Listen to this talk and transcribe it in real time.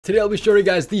Today I'll be showing you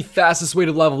guys the fastest way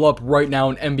to level up right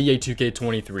now in NBA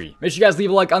 2K23. Make sure you guys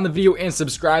leave a like on the video and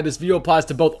subscribe. This video applies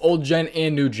to both old gen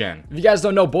and new gen. If you guys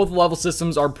don't know, both level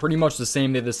systems are pretty much the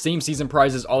same. They have the same season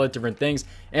prizes, all the different things.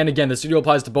 And again, this video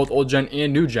applies to both old gen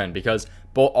and new gen because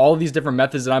all of these different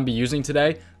methods that I'm be using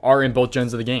today are in both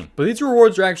gens of the game. But these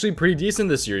rewards are actually pretty decent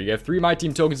this year. You have 3 My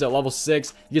Team tokens at level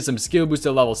 6. You get some skill boost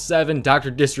at level 7.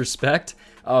 Dr. Disrespect.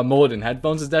 Mullet and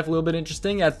headphones is definitely a little bit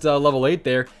interesting at level 8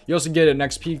 there. You also get an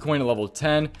XP coin at level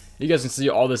 10. You guys can see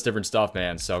all this different stuff,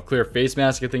 man. So clear face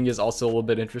mask I think is also a little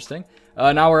bit interesting.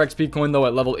 Now our XP coin though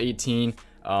at level 18.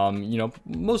 You know,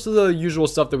 most of the usual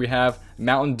stuff that we have.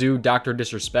 Mountain Dew, Dr.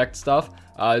 Disrespect stuff.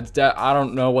 I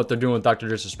don't know what they're doing with Dr.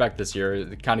 Disrespect this year.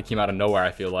 It kind of came out of nowhere,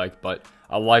 I feel like. But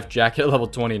a life jacket level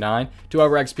 29.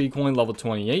 2-hour XP coin level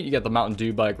 28. You got the Mountain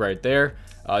Dew bike right there.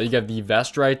 You got the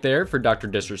vest right there for Dr.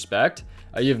 Disrespect.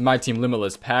 You have My Team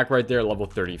Limitless pack right there at level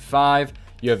 35.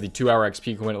 You have the 2-hour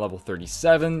XP coin at level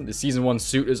 37. The Season 1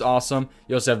 suit is awesome.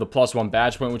 You also have the +1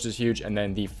 badge point, which is huge. And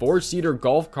then the 4-seater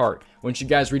golf cart once you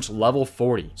guys reach level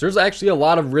 40. So there's actually a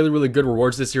lot of really good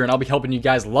rewards this year, and I'll be helping you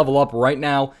guys level up right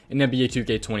now in NBA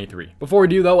 2K23. Before we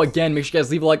do though, again, make sure you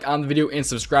guys leave a like on the video and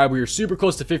subscribe. We are super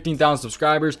close to 15,000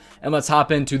 subscribers, and let's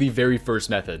hop into the very first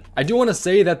method. I do want to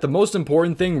say that the most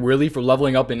important thing really for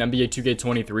leveling up in NBA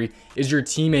 2K23 is your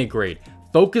teammate grade.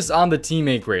 Focus on the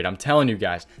teammate grade. I'm telling you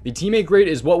guys, the teammate grade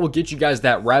is what will get you guys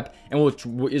that rep and which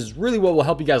is really what will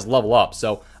help you guys level up.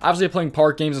 So obviously playing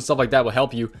park games and stuff like that will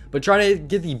help you, but try to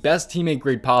get the best teammate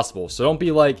grade possible. So don't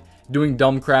be like doing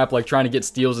dumb crap like trying to get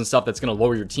steals and stuff that's going to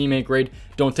lower your teammate grade.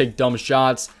 Don't take dumb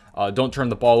shots. Don't turn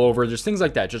the ball over. There's things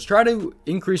like that. Just try to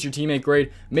increase your teammate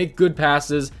grade, make good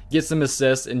passes, get some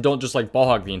assists, and don't just like ball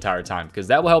hog the entire time because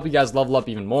that will help you guys level up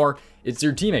even more. It's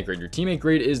your teammate grade. Your teammate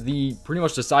grade is the pretty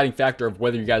much deciding factor of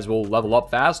whether you guys will level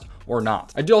up fast or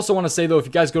not. I do also want to say though, if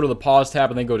you guys go to the pause tab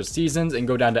and then go to seasons and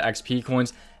go down to XP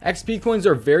coins, XP coins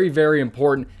are very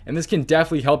important, and this can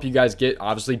definitely help you guys get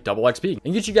obviously double XP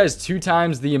and get you guys 2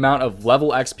 times the amount of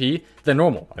level XP than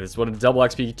normal. That's what a double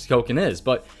XP token is.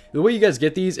 But the way you guys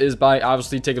get these is by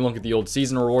obviously taking a look at the old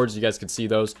season rewards. You guys can see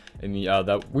those in the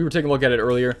that we were taking a look at it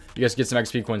earlier. You guys get some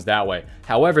XP coins that way.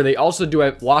 However, they also do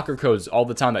have locker codes all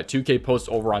the time that 2K posts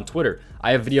over on Twitter.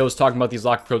 I have videos talking about these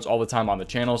locker codes all the time on the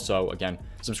channel. So again,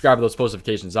 subscribe to those post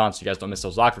notifications on so you guys don't miss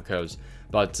those locker codes.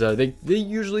 But they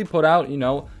usually put out, you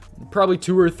know, probably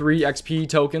 2 or 3 XP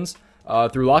tokens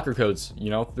through locker codes, you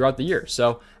know, throughout the year.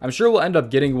 So I'm sure we'll end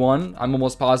up getting one. I'm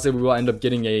almost positive we will end up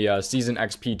getting a season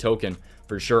XP token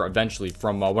for sure eventually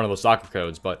from one of those locker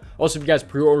codes. But also if you guys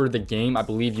pre-ordered the game, I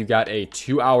believe you got a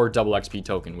 2-hour double XP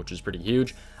token, which is pretty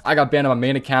huge. I got banned on my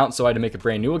main account, so I had to make a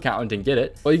brand new account and didn't get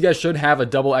it. But you guys should have a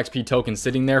double XP token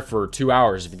sitting there for 2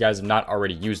 hours if you guys have not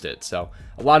already used it. So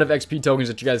a lot of XP tokens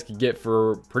that you guys could get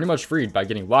for pretty much free by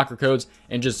getting locker codes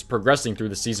and just progressing through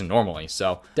the season normally.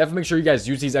 So definitely make sure you guys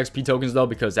use these XP tokens though,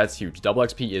 because that's huge. Double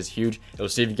XP is huge. It'll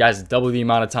save you guys double the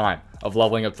amount of time of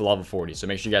leveling up to level 40. So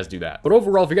make sure you guys do that. But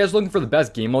overall, if you guys are looking for the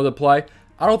best game mode to play,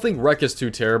 I don't think Rec is too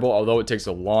terrible, although it takes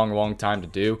a long time to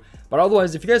do. But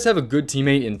otherwise, if you guys have a good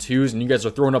teammate in 2s and you guys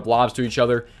are throwing up lobs to each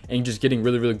other and you're just getting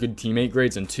really good teammate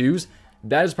grades in 2s,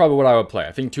 that is probably what I would play.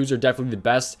 I think 2s are definitely the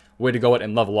best way to go out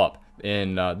and level up.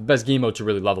 In the best game mode to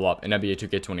really level up in NBA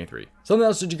 2K23. Something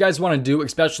else that you guys want to do,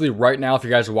 especially right now if you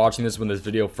guys are watching this when this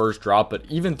video first dropped, but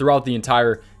even throughout the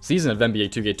entire season of NBA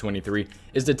 2K23,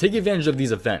 is to take advantage of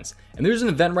these events. And there's an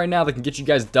event right now that can get you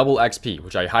guys double XP,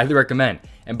 which I highly recommend.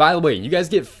 And by the way, you guys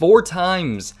get 4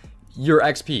 times your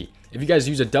XP if you guys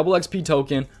use a double XP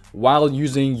token while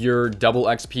using your double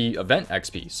XP event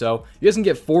XP. So you guys can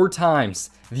get 4 times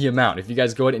the amount if you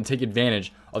guys go ahead and take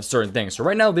advantage of certain things. So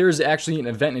right now there is actually an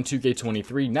event in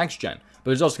 2K23 next gen,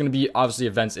 but there's also going to be obviously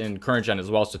events in current gen as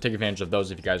well, so take advantage of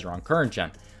those if you guys are on current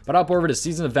gen. But I'll go over to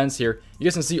season events here. You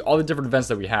guys can see all the different events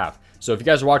that we have. So if you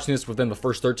guys are watching this within the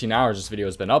first 13 hours this video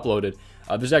has been uploaded,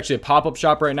 there's actually a pop-up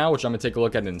shop right now, which I'm going to take a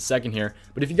look at in a second here.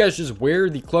 But if you guys just wear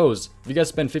the clothes, if you guys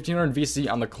spend 1500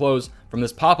 VC on the clothes from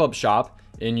this pop-up shop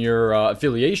in your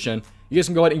affiliation, you guys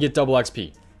can go ahead and get double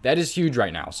XP. That is huge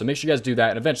right now, so make sure you guys do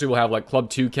that. And eventually we'll have like Club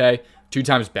 2K, 2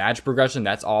 times badge progression.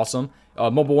 That's awesome.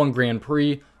 Mobile 1 Grand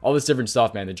Prix, all this different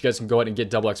stuff, man, that you guys can go ahead and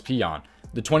get double XP on.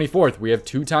 The 24th, we have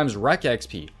 2 times Rec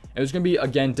XP. And there's going to be,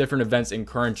 again, different events in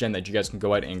current gen that you guys can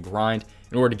go ahead and grind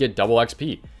in order to get double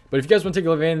XP. But if you guys want to take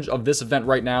advantage of this event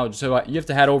right now, just so you have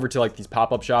to head over to like these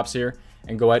pop-up shops here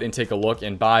and go ahead and take a look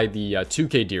and buy the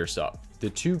 2K deer stuff, the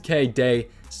 2K day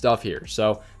stuff here.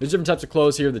 So there's different types of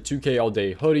clothes here, the 2K all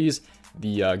day hoodies,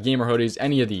 the gamer hoodies,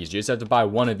 any of these. You just have to buy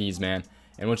one of these, man.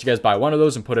 And once you guys buy one of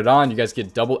those and put it on, you guys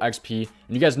get double XP.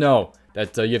 And you guys know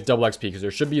that you have double XP, because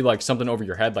there should be like something over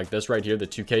your head like this right here, the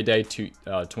 2K day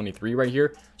 23 right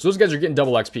here. So those guys are getting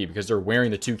double XP because they're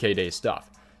wearing the 2K day stuff.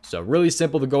 So really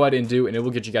simple to go ahead and do, and it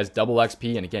will get you guys double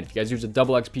XP. And again, if you guys use a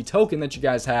double XP token that you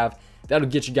guys have, that'll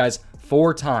get you guys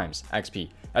 4 times XP.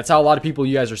 That's how a lot of people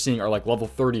you guys are seeing are like level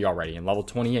 30 already and level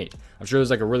 28. I'm sure there's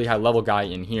like a really high level guy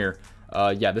in here.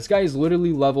 Yeah, this guy is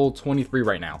literally level 23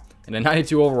 right now and a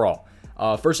 92 overall.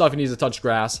 First off, he needs to touch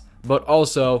grass, but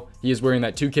also he is wearing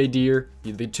that 2K gear,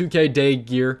 the 2K day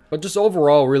gear. But just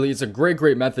overall, really, it's a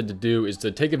great method to do, is to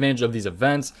take advantage of these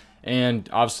events and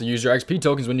obviously use your XP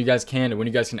tokens when you guys can and when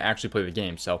you guys can actually play the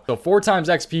game. So 4 times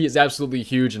XP is absolutely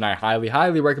huge, and I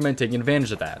highly recommend taking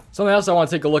advantage of that. Something else I want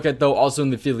to take a look at though, also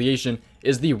in the affiliation,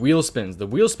 is the wheel spins. The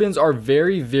wheel spins are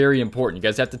very important. You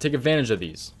guys have to take advantage of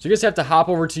these. So you guys have to hop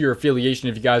over to your affiliation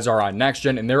if you guys are on next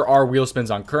gen, and there are wheel spins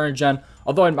on current gen.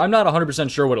 Although I'm not 100%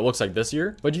 sure what it looks like this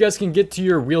year, but you guys can get to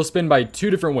your wheel spin by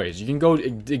 2 different ways. You can go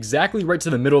exactly right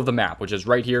to the middle of the map, which is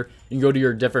right here. You can go to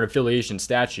your different affiliation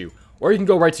statue, or you can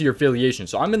go right to your affiliation.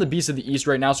 So I'm in the Beast of the East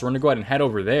right now, so we're gonna go ahead and head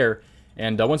over there.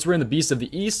 And once we're in the Beast of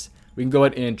the East, we can go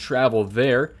ahead and travel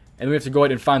there. And then we have to go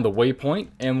ahead and find the waypoint,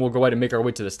 and we'll go ahead and make our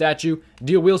way to the statue,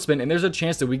 do a wheel spin, and there's a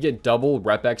chance that we get double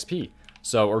rep XP.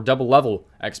 So, or double level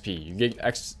XP. You get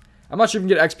I'm not sure if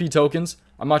you can get XP tokens.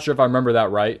 I'm not sure if I remember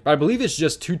that right, but I believe it's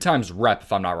just 2 times rep,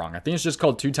 if I'm not wrong. I think it's just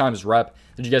called 2 times rep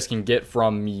that you guys can get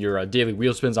from your daily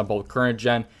wheel spins on both current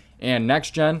gen and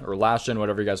next gen, or last gen,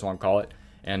 whatever you guys want to call it.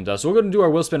 And so we're going to do our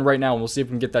wheel spin right now, and we'll see if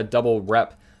we can get that double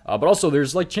rep. But also,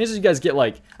 there's like chances you guys get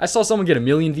like, I saw someone get 1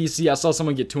 million VC, I saw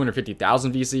someone get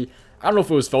 250,000 VC. I don't know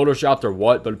if it was photoshopped or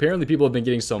what, but apparently people have been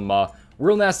getting some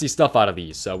real nasty stuff out of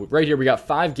these. So right here, we got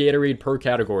 5 Gatorade per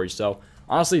category. So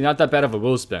honestly, not that bad of a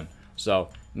wheel spin. So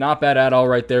not bad at all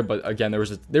right there. But again, there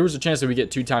was a chance that we get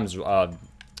 2 times rep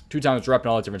and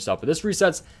all that different stuff. But this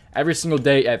resets every single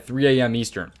day at 3 a.m.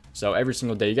 Eastern. So every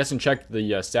single day. You guys can check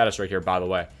the status right here, by the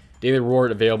way. Daily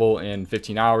reward available in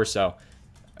 15 hours. So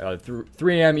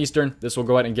 3 a.m. Eastern, this will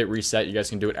go ahead and get reset. You guys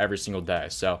can do it every single day.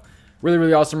 So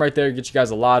really awesome right there. Get you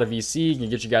guys a lot of VC. Can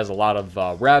get you guys a lot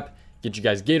of rep. Get you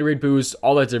guys Gatorade boost,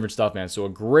 all that different stuff, man. So a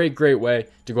great way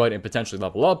to go ahead and potentially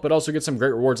level up, but also get some great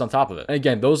rewards on top of it. And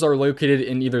again, those are located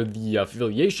in either the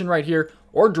affiliation right here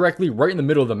or directly right in the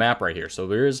middle of the map right here. So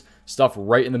there is stuff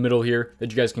right in the middle here that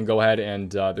you guys can go ahead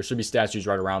and there should be statues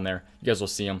right around there. You guys will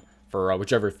see them for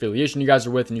whichever affiliation you guys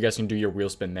are with, and you guys can do your wheel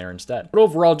spin there instead. But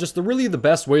overall, just really the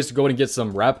best ways to go ahead and get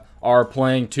some rep are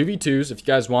playing 2v2s. If you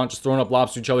guys want, just throwing up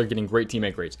lobs to each other, getting great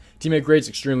teammate grades. Teammate grades,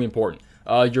 extremely important.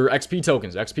 Your XP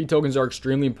tokens. XP tokens are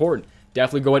extremely important.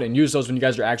 Definitely go ahead and use those when you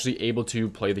guys are actually able to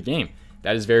play the game.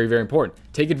 That is very important.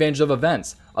 Take advantage of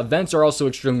events. Events are also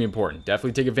extremely important.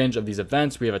 Definitely take advantage of these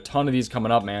events. We have a ton of these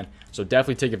coming up, man. So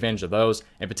definitely take advantage of those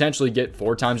and potentially get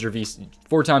 4 times your VC,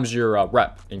 4 times your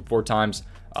rep, and 4 times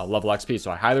level XP.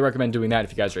 So I highly recommend doing that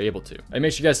if you guys are able to. And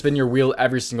make sure you guys spin your wheel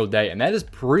every single day. And that is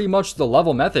pretty much the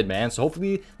level method, man. So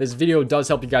hopefully this video does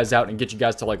help you guys out and get you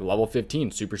guys to like level 15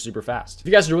 super fast. If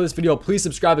you guys enjoyed this video, please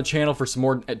subscribe to the channel for some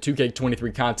more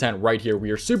 2K23 content right here.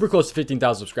 We are super close to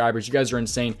 15,000 subscribers. You guys are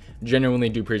insane. Genuinely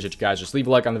do appreciate you guys. Just leave a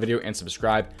like on the video and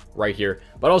subscribe right here.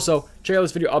 But also check out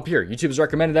this video up here. YouTube has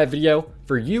recommended that video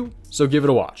for you, so give it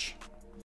a watch.